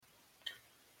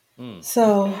Mm.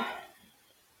 So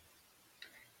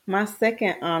my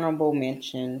second honorable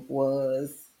mention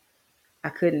was I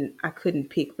couldn't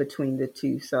pick between the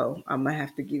two, so I'm gonna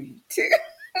have to give you two.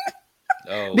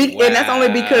 Oh And that's only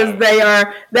because wow! they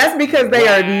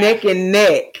are Wow! neck and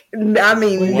neck. I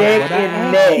mean Wait, neck but I and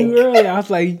Wow! asked neck. you earlier. I was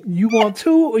like, you want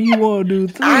two or you want to do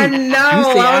I three? You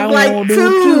know. say I I was want like to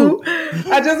do two. two.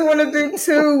 I just want to do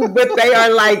two, but they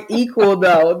are like equal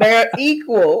though. They're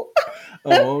equal.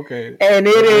 Oh, okay. And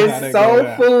it That's how is that go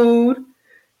down.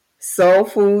 Soul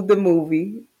Food the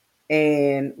movie,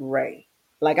 and Ray.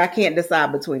 Like I can't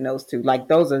decide between those two. Like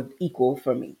those are equal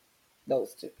for me.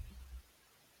 Those two.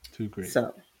 Too great.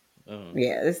 So Um,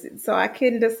 yeah, so I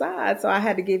couldn't decide. So I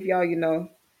had to give y'all,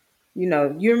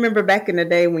 you remember back in the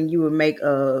day when you would make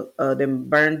them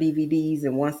burn DVDs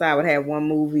and one side would have one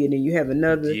movie and then you have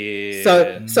another. So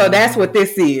yeah. so that's Hmm. what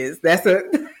this is. That's a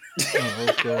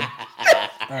Oh, okay.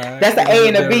 All right. that's an I A get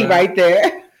and a that B right. right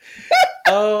there.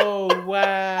 Oh wow!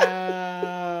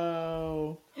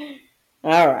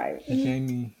 All right.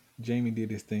 Jamie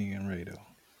did his thing in Ray though.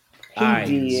 All He right,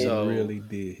 Jamie did. so really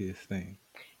did his thing.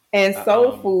 And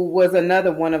Soul um, Food was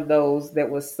another one of those that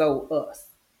was so us.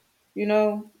 You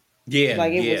know? yeah,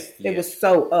 Like it yeah, was it yeah, was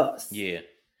so us. yeah.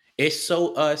 It's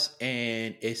so us,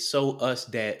 and it's so us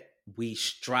that we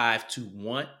strive to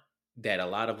want that a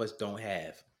lot of us don't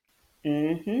have.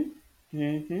 Mm-hmm.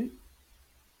 Mm-hmm.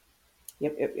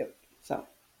 Yep. So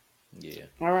Yeah.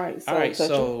 all right, All so right,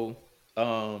 touch 'em. so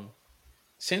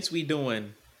since we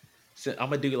doing, I'm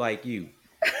gonna do like you.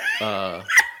 Uh,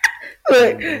 Oh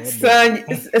Look, Lord,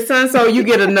 son, so you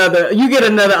get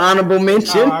another honorable oh,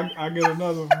 mention. I get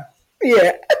another one.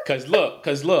 Yeah. cause look,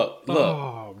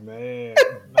 Oh man,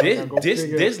 now I this gotta go this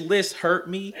figure. this list hurt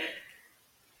me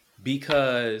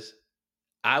because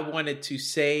I wanted to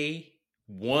say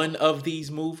one of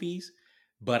these movies,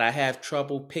 but I have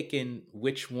trouble picking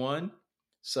which one.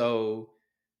 So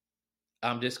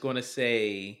I'm just gonna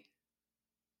say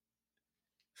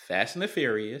Fast and the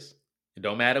Furious. It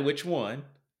don't matter which one,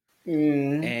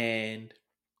 Mm.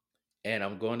 and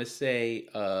I'm gonna say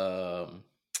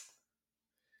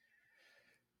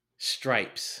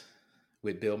Stripes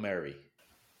with Bill Murray.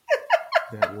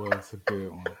 That was a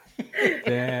good one.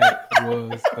 That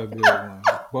was a good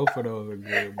one. Both of those are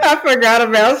good ones. I forgot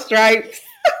about Stripes.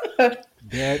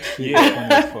 That shit is Yeah,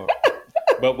 funny as fuck.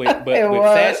 but with It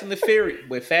was. Fast and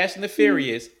the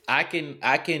Furious, I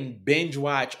can binge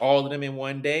watch all of them in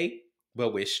one day.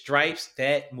 But with Stripes,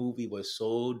 that movie was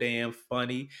so damn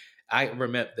funny. I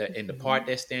remember that, and the part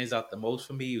that stands out the most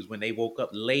for me was when they woke up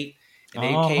late and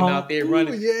they Uh came huh. out there Ooh,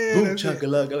 running. yeah, Boom that's it.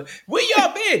 chunkalugga. Where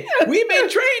y'all been? We been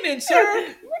training,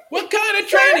 sir. What kind of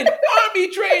training?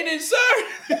 Army training, sir.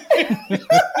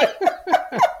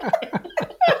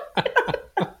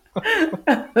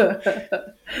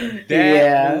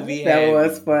 That Yeah, movie that had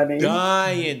was me funny.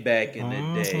 dying back in the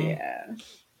Uh-huh. day. Yeah,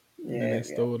 And then they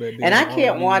yeah. stole that And I damn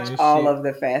can't RV watch and all shit. of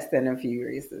the Fast and the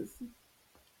Furiouses.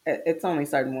 It's only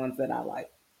certain ones that I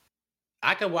like.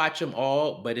 I can watch them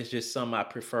all, but it's just some I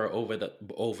prefer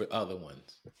over other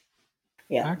ones.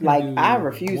 Yeah, I can like I do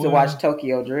refuse to watch one,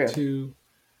 Tokyo Drift. two,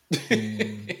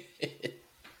 and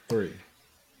three.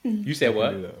 You I said can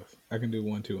do what? those. I can do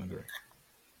one, two, and three.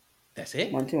 That's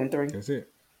it? One, two, and three. That's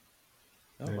it.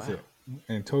 Oh That's wow. it.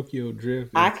 And Tokyo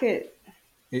Drift I is could.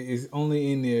 it is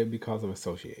only in there because of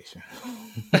association.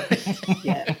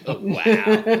 Yeah. Oh,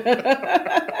 wow.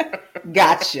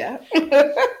 Gotcha.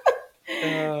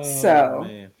 Oh So,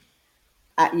 man.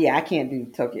 yeah, I can't do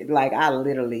Tokyo. Like, I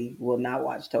literally will not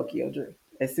watch Tokyo Drift.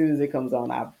 As soon as it comes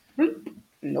on,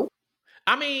 nope.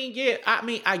 I mean, yeah,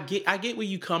 I get where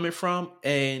you coming from,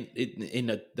 and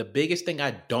the biggest thing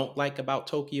I don't like about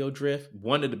Tokyo Drift,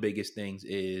 one of the biggest things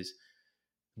is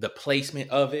the placement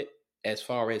of it as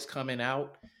far as coming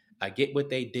out. I get what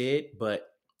they did, but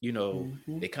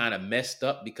Hmm. they kind of messed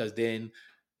up because then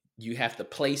you have to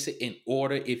place it in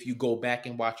order if you go back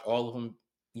and watch all of them,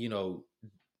 you know,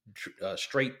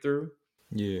 straight through.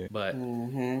 Yeah. But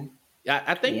Hmm.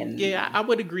 I think, yeah, And I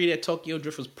would agree that Tokyo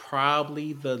Drift was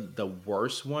probably the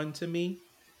worst one to me.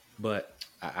 But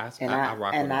and I I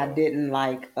rock with and them I all. didn't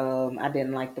like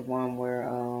the one where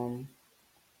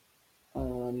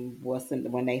wasn't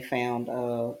when they found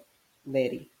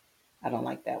Letty. I don't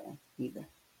like that one either.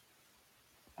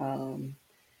 Um,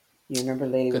 you remember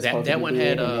Letty Because was that supposed to that be one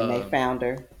had dead, and then they found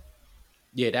her.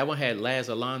 that one had Laz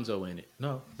Alonso in it.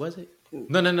 No, was it?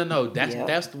 No. Yep.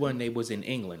 That's the one they was in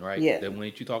England, right? Yeah. The one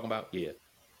that you talking about? Yeah.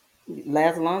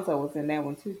 Laz Alonso was in that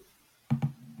one too.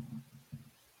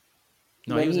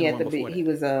 No, he When was he in the had one to be, before he that.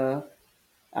 was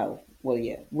oh well,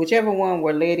 yeah, whichever one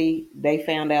where Letty they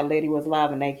found out Letty was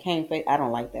alive and they came. I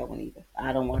don't like that one either.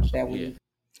 I don't watch that one Yeah. either.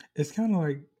 It's kind of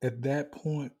like at that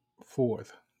point,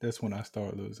 fourth. That's when I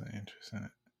started losing interest in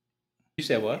it. You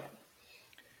said what?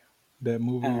 That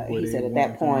movie where He they said at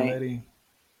went that from point. Letty.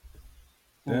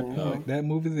 That point, that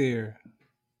movie there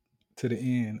to the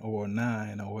end, or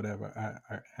 9 or whatever,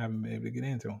 I haven't been able to get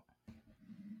into.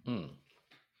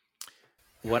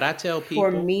 What I tell people,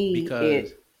 for me,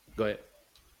 because go ahead.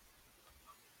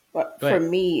 But for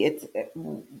me,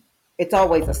 it's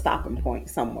always a stopping point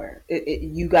somewhere.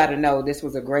 You got to know this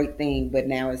was a great thing, but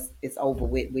now it's over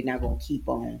with. We're not going to keep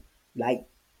on like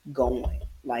going.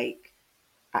 Like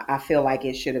I feel like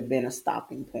it should have been a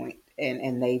stopping point,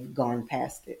 and they've gone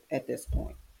past it at this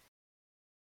point.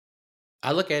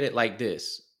 I look at it like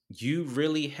this: you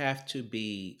really have to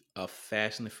be a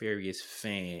Fast and the Furious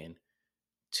fan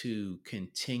to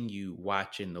continue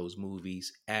watching those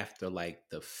movies after like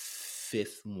the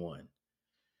 5th one.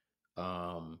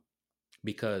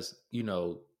 Because, you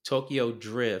know, Tokyo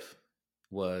Drift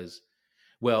was,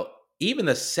 well, even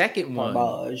the second one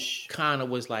kind of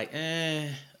was like,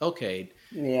 okay.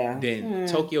 Yeah. Then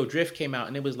Tokyo Drift came out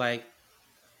and it was like,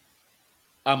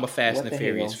 I'm a Fast and the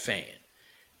Furious fan.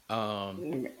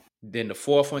 Then the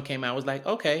 4th one came out, I was like,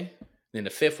 okay. Then the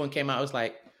 5th one came out, I was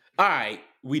like, all right,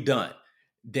 we done.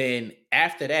 Then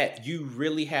after that, you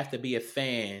really have to be a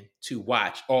fan to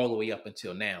watch all the way up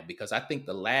until now, because I think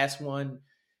the last one,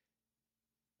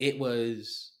 it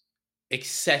was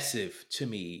excessive to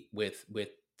me with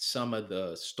some of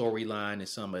the storyline and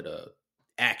some of the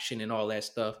action and all that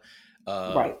stuff.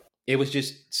 Right. It was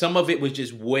just, some of it was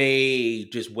just way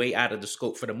out of the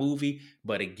scope for the movie.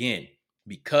 But again,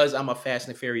 because I'm a Fast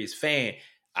and Furious fan,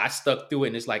 I stuck through it,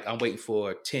 and it's like I'm waiting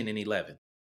for 10 and 11.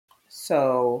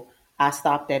 So I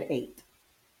stopped at 8.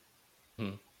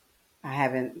 I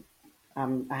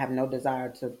have no desire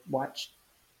to watch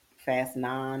Fast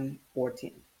 9 or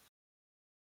 10.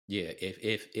 Yeah,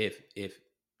 if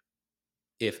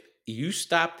you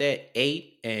stopped at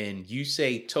 8 and you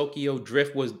say Tokyo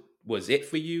Drift was it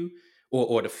for you,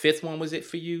 or the 5th one was it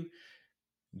for you,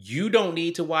 you don't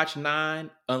need to watch 9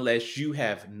 unless you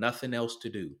have nothing else to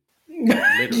do.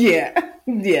 Yeah.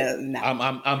 No.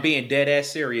 I'm being dead ass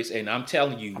serious, and I'm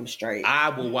telling you, I'm straight. I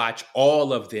will watch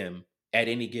all of them at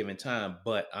any given time.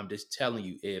 But I'm just telling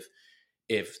you,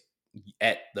 if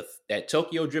at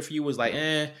Tokyo Drift you was like,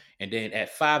 and then at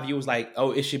 5 you was like,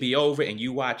 oh, it should be over, and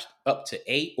you watched up to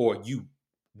 8, or you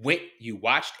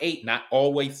watched 8, not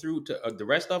all the way through to the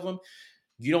rest of them,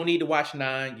 you don't need to watch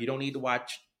 9, you don't need to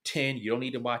watch 10, you don't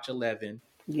need to watch 11.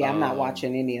 Yeah, I'm not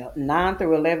watching any of 9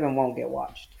 through 11. Won't get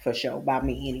watched for sure by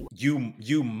me anyway.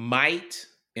 You might,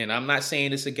 and I'm not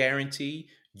saying it's a guarantee,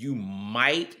 you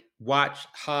might watch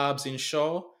Hobbs and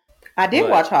Shaw. I did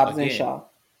watch Hobbs and Shaw.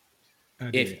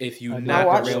 If you're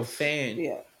not a real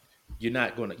fan, you're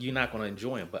not gonna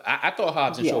enjoy them. But I thought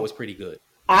Hobbs and Shaw was pretty good.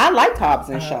 I liked Hobbs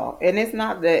and Shaw, and it's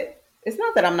not that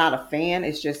I'm not a fan.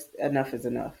 It's just enough is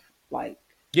enough. Like,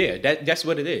 yeah, that's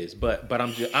what it is. But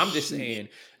I'm just saying,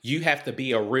 you have to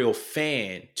be a real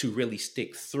fan to really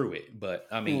stick through it. But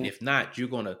I mean, if not, you're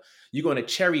gonna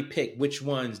cherry pick which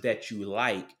ones that you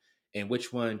like and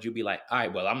which ones you'll be like, all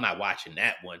right, well, I'm not watching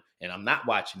that one, and I'm not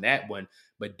watching that one.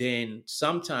 But then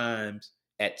sometimes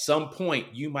at some point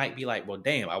you might be like, well,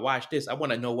 damn, I watched this. I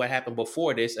want to know what happened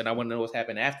before this, and I want to know what's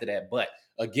happened after that. But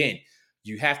again,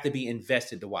 you have to be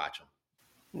invested to watch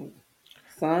them.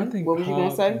 Son, what was you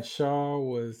gonna say? Shaw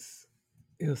was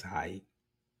hype.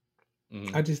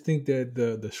 I just think that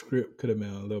the script could have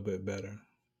been a little bit better.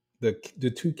 The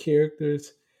two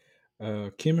characters,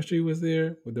 chemistry was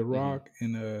there with The Rock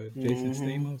and Jason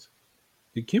Stamos.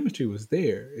 The chemistry was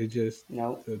there. It just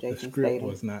the script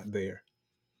was not there.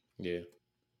 Yeah.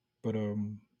 But I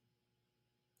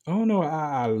don't know.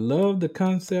 I love the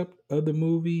concept of the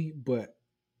movie, but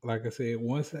like I said,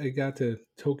 once they got to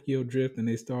Tokyo Drift and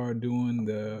they started doing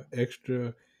the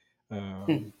extra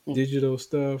digital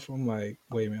stuff, I'm like,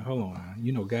 wait a minute, hold on.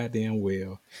 You know goddamn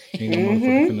well ain't no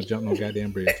motherfucker finna jump no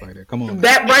goddamn bridge like that. Come on.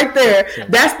 That right there. So,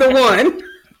 that's the one.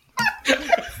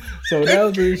 So that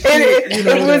was the shit.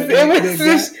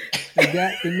 It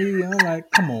got to me. I'm like,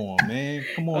 come on, man.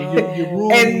 Come on. You're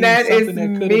ruining something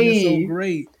that could have been so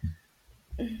great.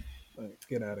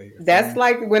 Get out of here. That's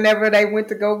like whenever they went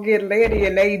to go get Letty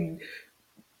and they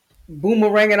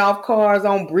boomeranging off cars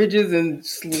on bridges and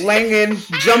slanging,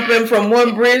 jumping from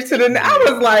one bridge to the next. I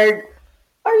was like,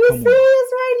 are you serious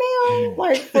right now?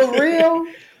 Like, for real?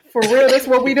 For real, that's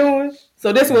what we doing?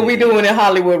 So this is what we doing in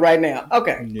Hollywood right now.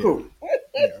 Okay, cool.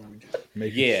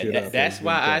 That's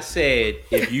why I said,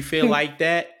 if you feel like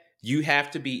that, you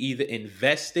have to be either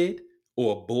invested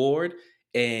or bored.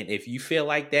 And if you feel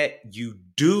like that, you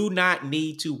do not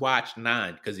need to watch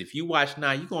 9 because if you watch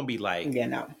 9, you're gonna be like, yeah,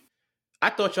 no. I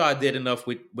thought y'all did enough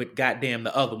with goddamn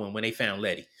the other one when they found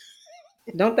Letty.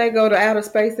 Don't they go to outer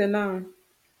space in 9?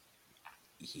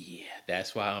 Yeah,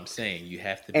 that's why I'm saying you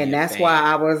have to be. And that's why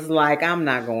I was like, I'm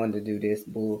not going to do this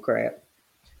bull crap.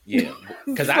 Yeah,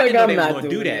 because I didn't know they were going to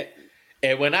do that.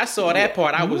 And when I saw that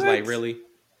part, I was like, really?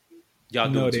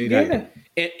 Y'all do it too good.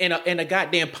 In a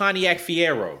goddamn Pontiac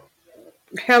Fiero.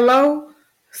 Hello?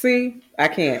 See? I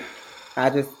can't. I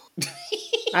just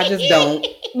don't.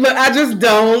 Look, I just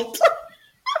don't.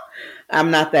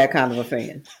 I'm not that kind of a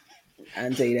fan. I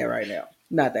can tell you that right now.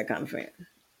 Not that kind of fan.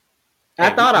 I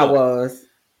thought I was.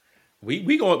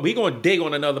 We gonna dig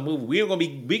on another movie.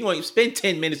 We gonna spend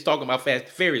 10 minutes talking about Fast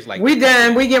and Furious. Like we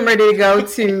done. We getting ready to go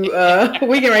to.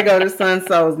 We getting ready to go to Sun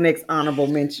Soul's next honorable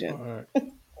mention. All right.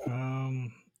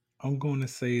 I'm going to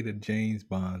say the James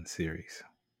Bond series,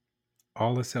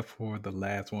 all except for the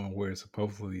last one where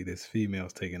supposedly this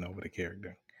female's taking over the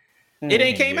character. It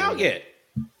ain't came out yet.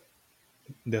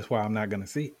 That's why I'm not going to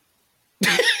see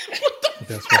it.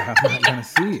 That's why I'm not going to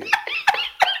see it.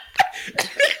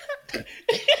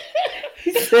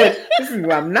 He said, "This is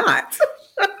why I'm not."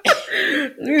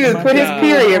 You just put his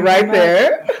period right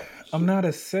there. I'm not a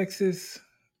sexist,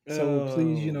 so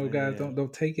please, guys,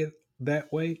 don't take it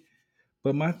that way.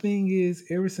 But my thing is,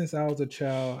 ever since I was a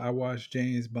child, I watched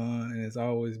James Bond, and it's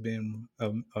always been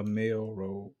a male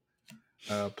role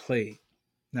played.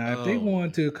 Now, if they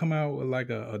want to come out with like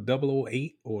a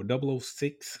 008 or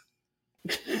 006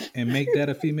 and make that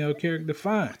a female character,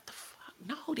 fine.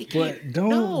 No, they can't. But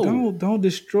don't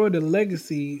destroy the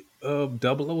legacy of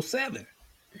 007.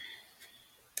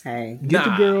 Hey, get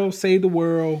the girl, save the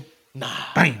world.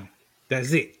 Nah, bam,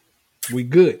 that's it. We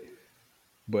good.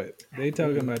 But they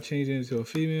talking about changing it to a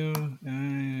female,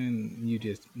 and you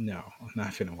just no, I'm not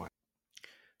finna watch.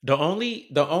 The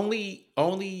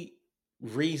only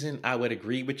reason I would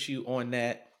agree with you on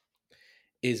that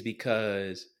is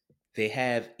because they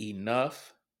have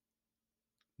enough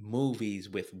movies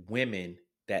with women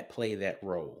that play that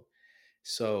role.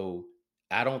 So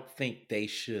I don't think they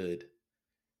should.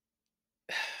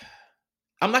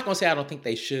 I'm not gonna say I don't think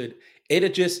they should.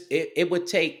 It would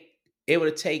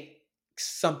take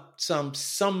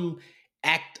some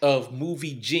act of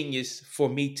movie genius for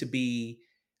me to be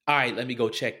all right. Let me go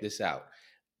check this out.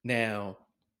 Now,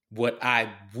 what I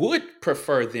would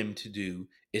prefer them to do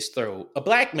is throw a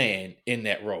black man in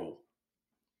that role.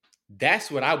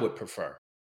 That's what I would prefer.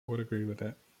 I would agree with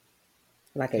that.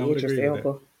 Like an Idris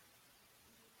Elba.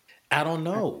 I don't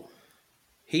know.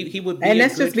 He would be, and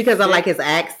that's just because fit. I like his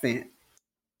accent,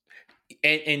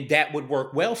 and that would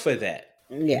work well for that.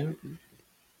 Yeah,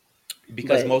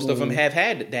 because most of them have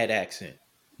had that accent.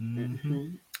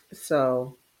 Mm-hmm.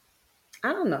 So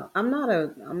I don't know. I'm not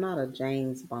a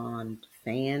James Bond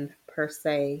fan per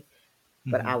se,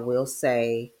 but I will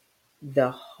say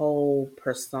the whole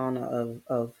persona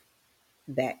of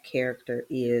that character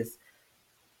is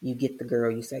you get the girl,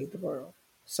 you save the world.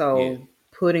 So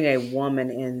putting a woman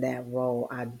in that role,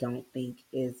 I don't think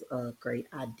is a great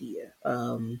idea.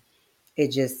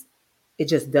 It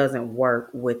just doesn't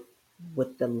work with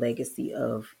the legacy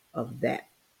of that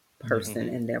person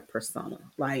and their persona.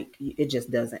 Like it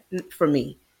just doesn't for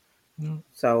me.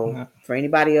 So for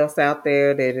anybody else out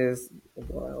there that is,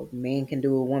 well, men can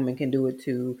do it, woman can do it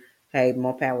too. Hey,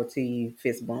 more power to you,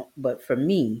 fist bump. But for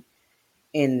me,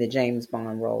 in the James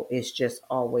Bond role, it's just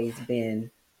always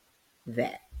been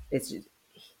that. It's just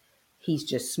he's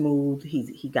just smooth.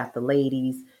 He got the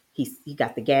ladies. He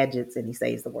got the gadgets, and he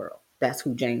saves the world. That's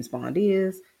who James Bond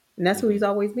is, and that's who he's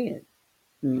always been.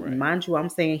 Right. Mind you, I'm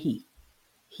saying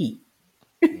he.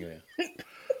 Yeah.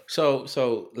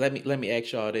 So let me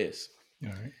ask y'all this. All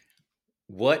right.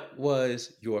 What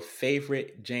was your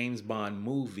favorite James Bond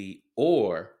movie,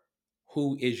 or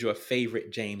who is your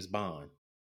favorite James Bond?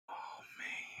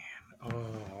 Oh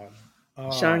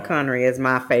man. Sean Connery is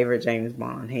my favorite James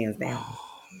Bond, hands down.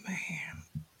 Oh man.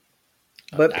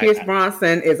 But Pierce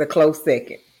Brosnan is a close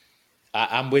second.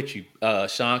 I'm with you.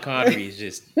 Sean Connery is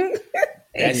just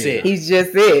that's it. He's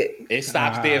just it. It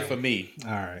stops there for me.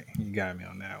 All right, you got me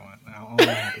on that one. I only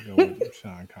have to go with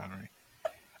Sean Connery.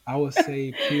 I would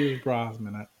say Pierce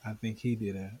Brosnan. I think he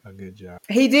did a good job.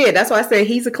 He did. That's why I say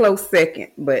he's a close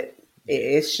second. But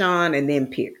it's Sean and then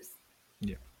Pierce.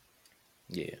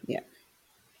 Yeah.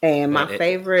 And my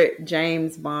favorite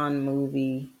James Bond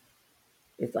movie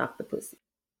is Octopussy.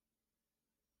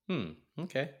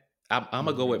 Okay. I'm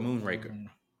gonna go with Moonraker.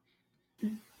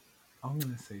 I'm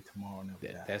gonna say Tomorrow Never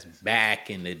Dies. That's back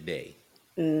in the day.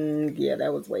 Yeah,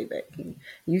 that was way back.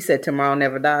 You said Tomorrow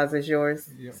Never Dies is yours,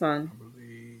 son? I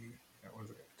believe that was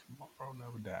it. Tomorrow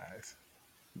Never Dies.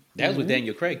 That was with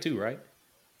Daniel Craig too, right?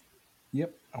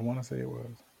 Yep, I want to say it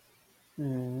was.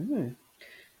 Mm-hmm.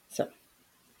 So,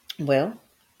 well,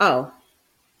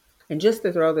 and just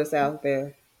to throw this out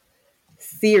there,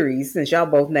 series, since y'all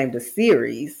both named a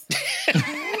series,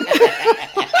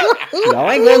 y'all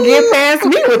ain't gonna get past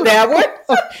me with that one.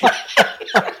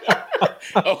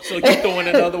 Oh, so you're throwing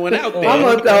another one out there. I'm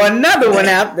gonna throw another one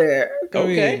out there.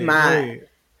 Okay. My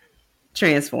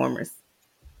Transformers.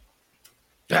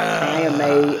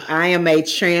 I am a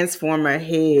Transformer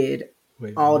head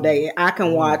all day. I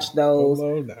can watch those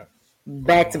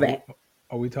back to back.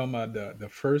 Are we talking about the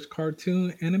first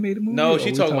cartoon animated movie? No,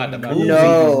 she's talking about the movies.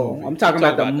 No, I'm talking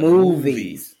about the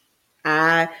movies.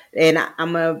 I'm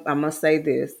gonna say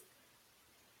this.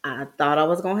 I thought I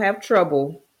was gonna have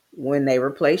trouble when they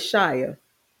replaced Shia,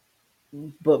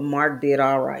 but Mark did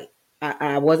all right.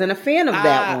 I wasn't a fan of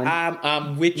that one.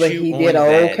 I'm with but you. He did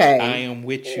okay. I am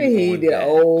with you. He did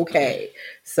okay.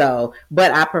 So,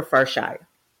 but I prefer Shia.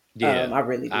 Yeah, I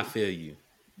really do. I feel you.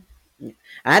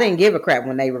 I didn't give a crap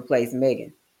when they replaced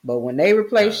Megan, but when they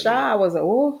replaced Shia, I was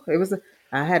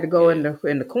I had to go in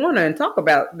the corner and talk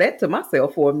about that to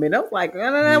myself for a minute. I was like,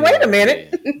 no, wait a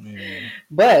minute.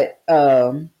 But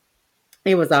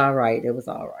it was all right. It was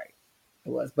all right. It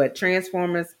was. But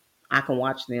Transformers, I can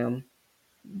watch them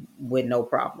with no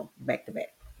problem, back to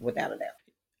back, without a doubt.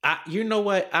 You know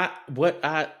what?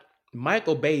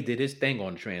 Michael Bay did his thing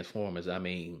on Transformers. I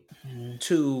mean,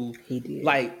 he did.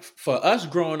 Like for us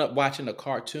growing up watching a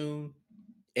cartoon,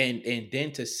 and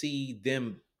then to see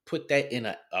them put that in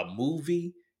a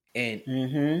movie, and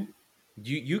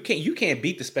you can't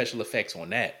beat the special effects on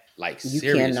that. Like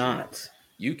seriously,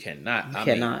 you cannot. I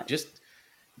mean, just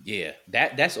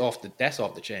that's off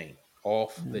the chain.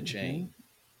 Off the chain.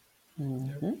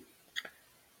 Mm-hmm.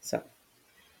 So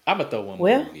I'm gonna throw one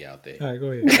more movie out there. All right,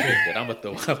 go ahead. I'm gonna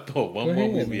throw one more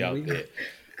movie out there.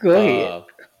 Go ahead.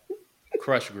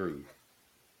 Krush Groove.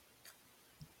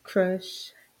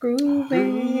 Krush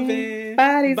Grooving.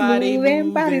 Bodies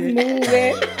moving.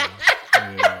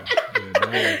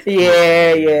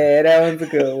 Yeah, that was a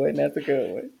good one. That's a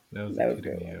good one. That was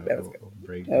good.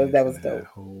 That was dope.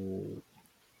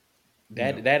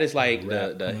 That is like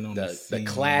the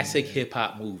classic hip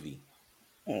hop movie.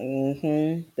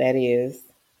 That is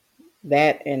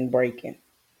that and Breaking.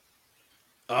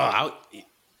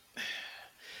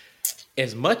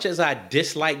 As much as I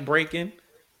dislike Breaking,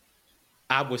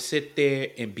 I would sit there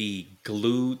and be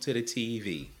glued to the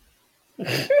TV.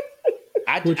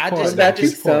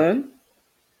 Son?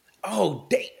 Oh,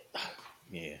 damn.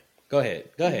 Yeah. Go ahead.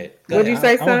 What did you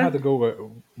say, son? I would have to go with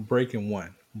Breaking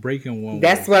 1. Breaking 1.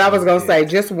 That's what I was gonna say.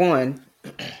 Just one.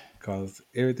 Because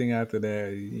everything after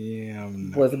that,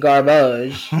 was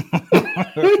garbage.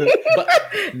 But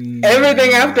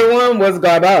everything after one was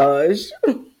garbage.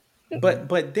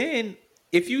 But then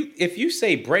if you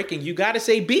say Breaking, you got to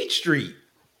say Beat Street.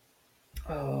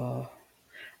 Oh,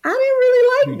 I didn't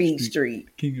really like Beat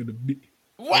Street. King of the Beat.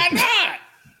 Why not?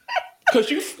 Because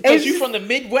you from the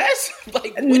Midwest?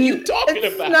 Like, what are you talking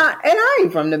about? And I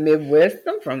ain't from the Midwest.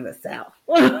 I'm from the South.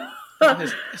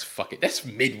 Fuck it. That's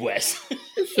Midwest.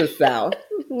 It's the South.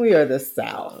 We are the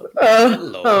South.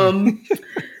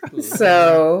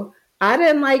 So I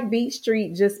didn't like Beat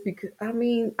Street just because. I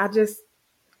mean, I just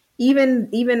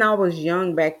even I was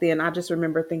young back then. I just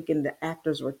remember thinking the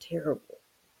actors were terrible.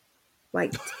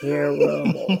 Like terrible.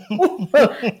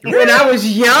 When I was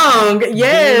young,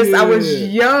 I was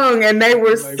young, and they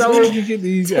were so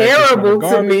terrible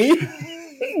to me.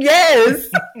 Yes.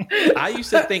 I used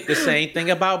to think the same thing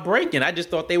about Breaking. I just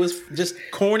thought they was just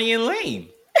corny and lame.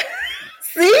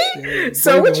 See?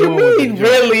 So what you mean,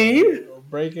 really?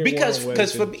 Because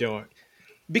for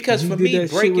me,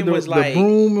 Breaking was like the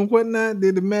broom and whatnot.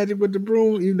 Did the magic with the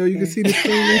broom? You know, you can see the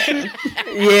string and shit.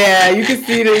 Yeah, you can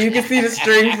see the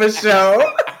string for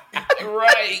sure.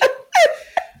 Right.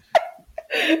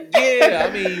 Yeah,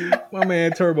 I mean, my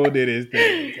man Turbo did his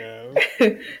thing.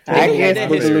 I guess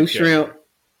the blue shrimp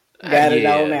got it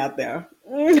on out there.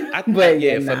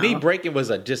 For me, Breaking was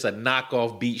just a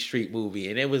knockoff Beat Street movie,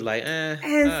 and it was like, all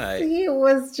right. See, it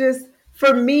was just.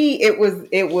 For me, it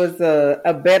was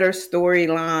a better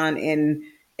storyline, and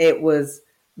it was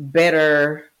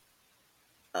better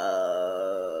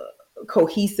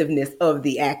cohesiveness of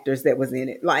the actors that was in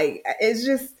it. Like, it's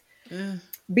just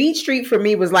Beat Street for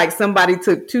me was like somebody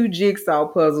took 2 jigsaw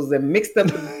puzzles and mixed up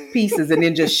the pieces and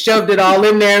then just shoved it all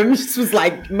in there and just was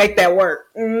like, make that work.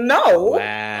 No.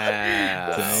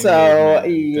 Wow. So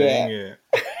yeah.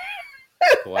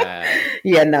 Wow.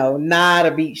 Yeah, no, not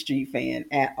a Beat Street fan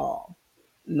at all.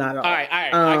 Not all. All right.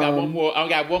 I got one more. I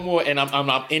got one more, and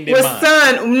I'm ending with mine.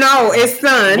 Son. No, it's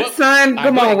Son. What? Son,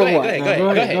 come on with one.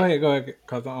 Go ahead.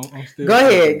 Because I'm still. Go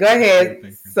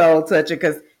ahead. Soul Toucher,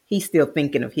 because he's still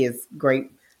thinking of his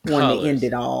great one that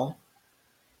ended all.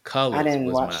 Colors. I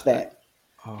didn't watch that.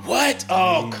 What?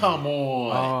 Oh, come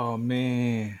on. Oh,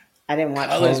 man. I didn't watch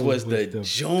Colors was the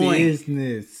joint.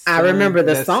 Business. I remember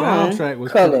the song. Soundtrack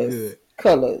was Colors.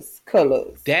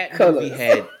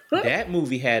 That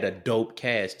movie had a dope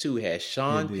cast too. It had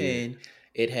Sean Penn.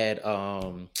 It had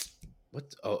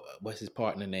what's his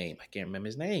partner name? I can't remember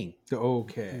his name. The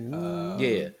old cat.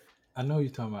 Yeah. I know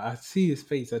you're talking about. I see his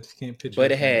face. I just can't picture.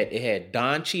 But it had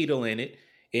Don Cheadle in it.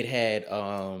 It had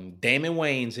Damon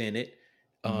Wayans in it.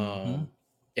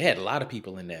 It had a lot of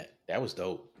people in that. That was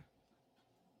dope.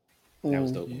 That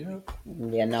was dope. Yeah,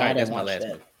 no, right, I didn't watch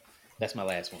that. That's my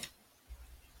last one.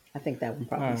 I think that one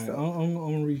probably. Right, I'm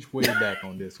gonna reach way back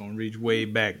on this. I'm gonna reach way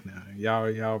back now.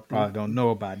 Y'all probably don't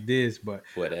know about this, but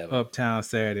whatever. Uptown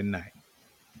Saturday Night.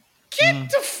 Get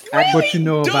the what you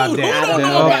know about that? The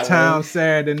Uptown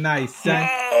Saturday Night, son.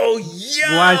 Oh,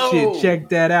 yo! Watch it. Check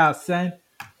that out, son.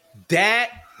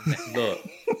 Look.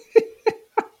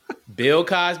 Bill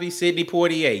Cosby, Sidney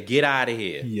Poitier, get out of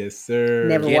here. Yes, sir.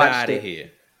 Never get watched out it. of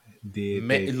here.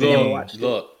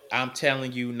 Look, I'm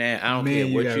telling you now. I don't care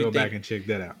what you think. Go back and check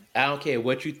that out. I don't care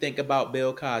what you think about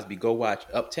Bill Cosby. Go watch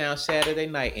Uptown Saturday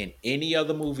Night and any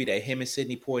other movie that him and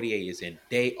Sidney Poitier is in.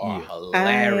 They are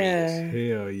hilarious.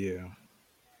 Hell yeah.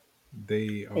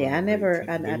 They are. Yeah,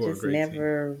 I just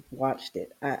never watched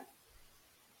it.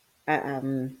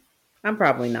 I'm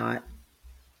probably not.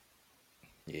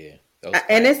 Yeah.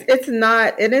 And it's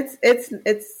not, and it's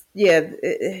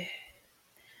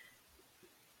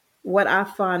what I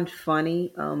find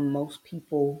funny, most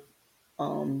people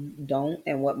don't,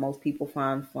 and what most people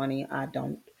find funny, I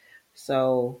don't.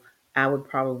 So I would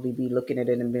probably be looking at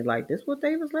it and be like, "This what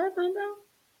they was laughing about?"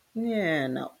 Yeah,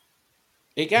 no.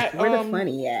 It got where the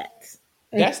funny at?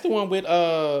 That's the one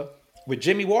with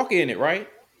Jimmy Walker in it, right?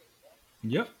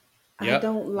 Yep. I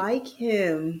don't like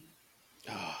him.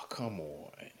 Oh, come on.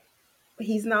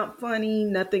 He's not funny.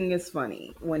 Nothing is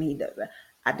funny when he does that.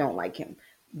 I don't like him.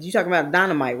 You talking about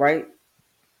Dynamite, right?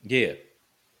 Yeah.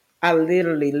 I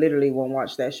literally won't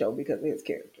watch that show because of his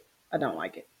character. I don't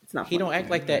like it. It's not funny. He don't act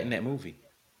like that in that movie.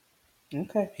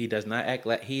 Okay. He does not act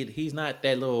like he's not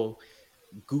that little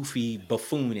goofy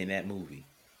buffoon in that movie.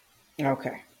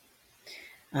 Okay.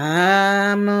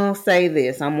 I'm gonna say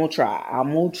this. I'm gonna try.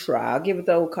 I'll give it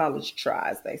the old college try,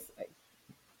 as they say.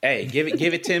 Hey, give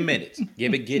it 10 minutes.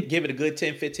 Give it a good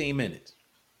 10, 15 minutes.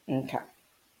 Okay.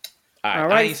 All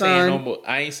right, I ain't saying no more.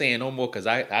 I ain't saying no more because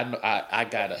I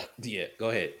gotta. Yeah, go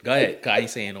ahead. I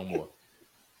ain't saying no more.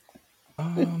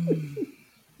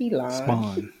 He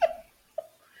lied.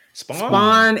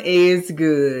 Spawn is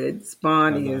good.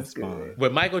 Spawn is good.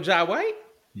 With Michael Jai White?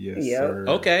 Yes, sir.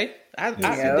 Okay. I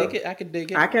can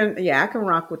dig it. I can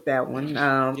rock with that one.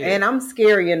 And I'm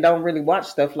scary and don't really watch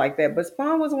stuff like that. But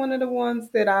Spawn was one of the ones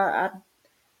that I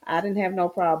didn't have no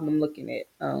problem looking at.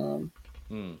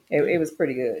 It was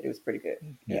pretty good. It was pretty good.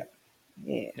 Yeah.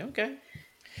 Okay.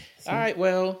 All right.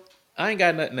 Well, I ain't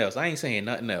got nothing else. I ain't saying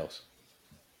nothing else.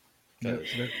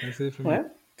 That's it for me.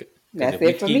 Well, that's if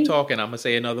it for me. Keep talking, I'm gonna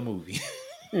say another movie.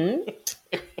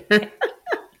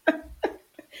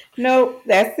 No,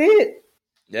 that's it.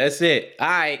 That's it. All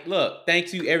right. Look,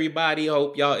 thank you, everybody.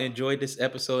 Hope y'all enjoyed this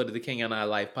episode of the King and I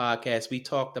Life podcast. We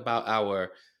talked about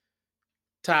our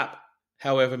top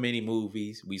however many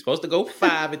movies. We supposed to go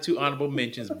 5 and 2 honorable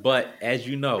mentions, but as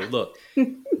you know, look,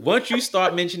 once you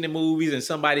start mentioning movies and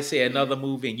somebody say another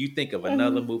movie and you think of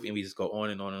another movie and we just go on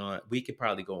and on and on, we could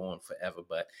probably go on forever,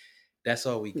 but that's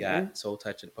all we got. Soul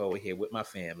Touch of the Poet here with my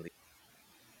family.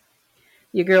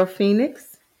 Your girl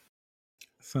Phoenix.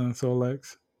 Son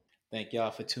Solex. Thank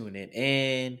y'all for tuning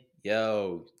in.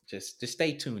 Yo, just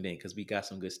stay tuned in because we got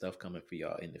some good stuff coming for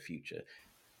y'all in the future.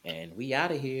 And we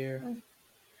out of here.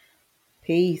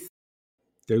 Peace.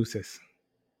 Deuces.